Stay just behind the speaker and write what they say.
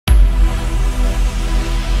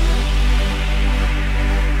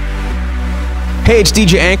Hey, it's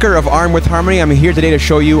DJ Anchor of Armed with Harmony. I'm here today to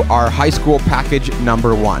show you our high school package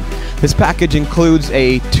number 1. This package includes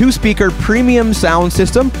a 2-speaker premium sound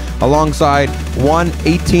system alongside one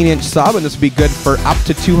 18-inch sub, and this will be good for up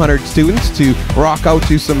to 200 students to rock out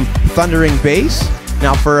to some thundering bass.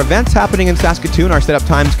 Now, for events happening in Saskatoon, our setup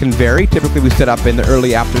times can vary. Typically, we set up in the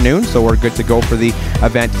early afternoon, so we're good to go for the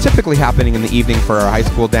event typically happening in the evening for our high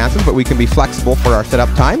school dances, but we can be flexible for our setup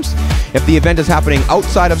times. If the event is happening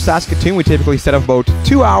outside of Saskatoon, we typically set up about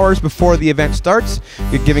 2 hours before the event starts,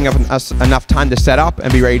 giving us enough time to set up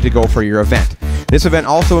and be ready to go for your event. This event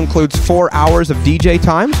also includes 4 hours of DJ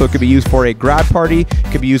time, so it could be used for a grad party,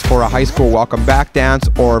 it could be used for a high school welcome back dance,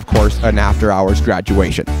 or of course an after hours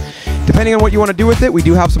graduation. Depending on what you want to do with it, we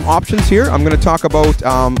do have some options here. I'm going to talk about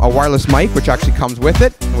a wireless mic, which actually comes with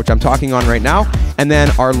it, which I'm talking on right now, and then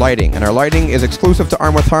our lighting. And our lighting is exclusive to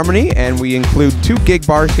Armed with Harmony, and we include 2 gig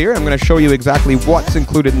bars here. I'm going to show you exactly what's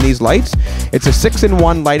included in these lights. It's a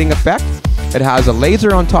 6-in-1 lighting effect. It has a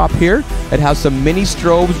laser on top here. It has some mini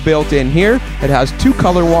strobes built in here. It has 2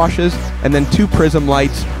 color washes, and then 2 prism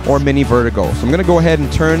lights or mini vertigo. So I'm going to go ahead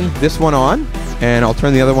and turn this one on, and I'll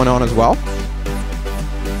turn the other one on as well.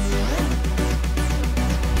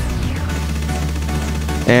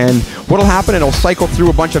 And what'll happen, it'll cycle through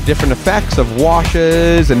a bunch of different effects of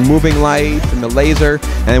washes and moving lights and the laser.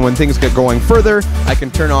 And then when things get going further, I can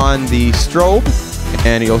turn on the strobe,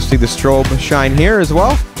 and you'll see the strobe shine here as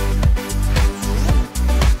well.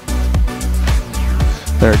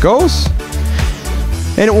 There it goes.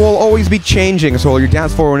 And it will always be changing, so your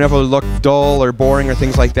dance floor will never look dull or boring or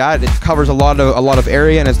things like that. It covers a lot of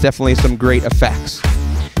area, and it's definitely some great effects.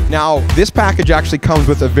 Now, this package actually comes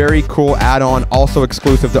with a very cool add-on, also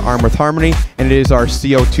exclusive to Armed with Harmony, and it is our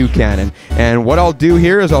CO2 cannon. And what I'll do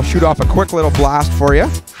here is I'll shoot off a quick little blast for you.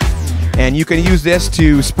 And you can use this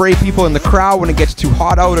to spray people in the crowd when it gets too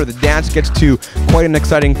hot out or the dance gets to quite an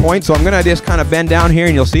exciting point. So I'm going to just kind of bend down here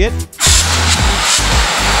and you'll see it,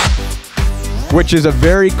 which is a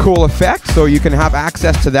very cool effect, so you can have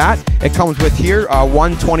access to that. It comes with here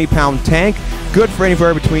one 20-pound tank, good for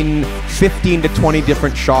anywhere between 15 to 20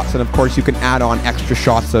 different shots, and of course you can add on extra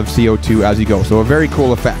shots of CO2 as you go, so a very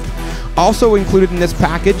cool effect. Also included in this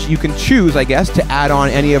package, you can choose, I guess, to add on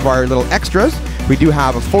any of our little extras. We do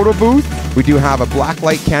have a photo booth, we do have a black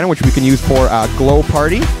light cannon, which we can use for a glow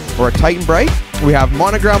party or a Titan Bright. We have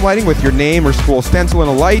monogram lighting with your name or school stencil and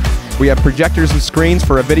a light. We have projectors and screens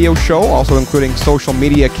for a video show, also including social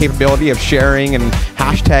media capability of sharing and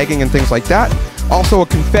hashtagging and things like that. Also a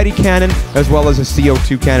confetti cannon, as well as a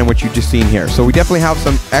CO2 cannon, which you've just seen here. So we definitely have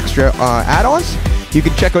some extra add-ons. You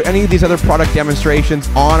can check out any of these other product demonstrations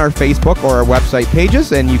on our Facebook or our website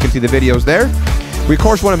pages, and you can see the videos there. We, of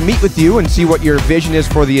course, want to meet with you and see what your vision is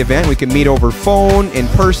for the event. We can meet over phone, in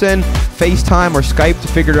person, FaceTime, or Skype to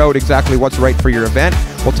figure out exactly what's right for your event.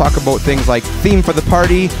 We'll talk about things like theme for the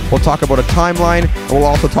party, we'll talk about a timeline, and we'll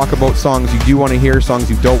also talk about songs you do want to hear,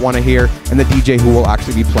 songs you don't want to hear, and the DJ who will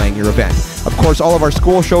actually be playing your event. Of course, all of our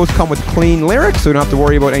school shows come with clean lyrics, so you don't have to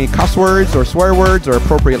worry about any cuss words or swear words or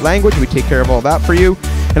appropriate language. We take care of all that for you.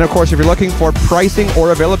 And of course, if you're looking for pricing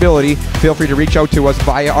or availability, feel free to reach out to us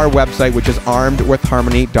via our website, which is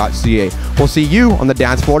armedwithharmony.ca. We'll see you on the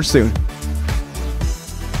dance floor soon.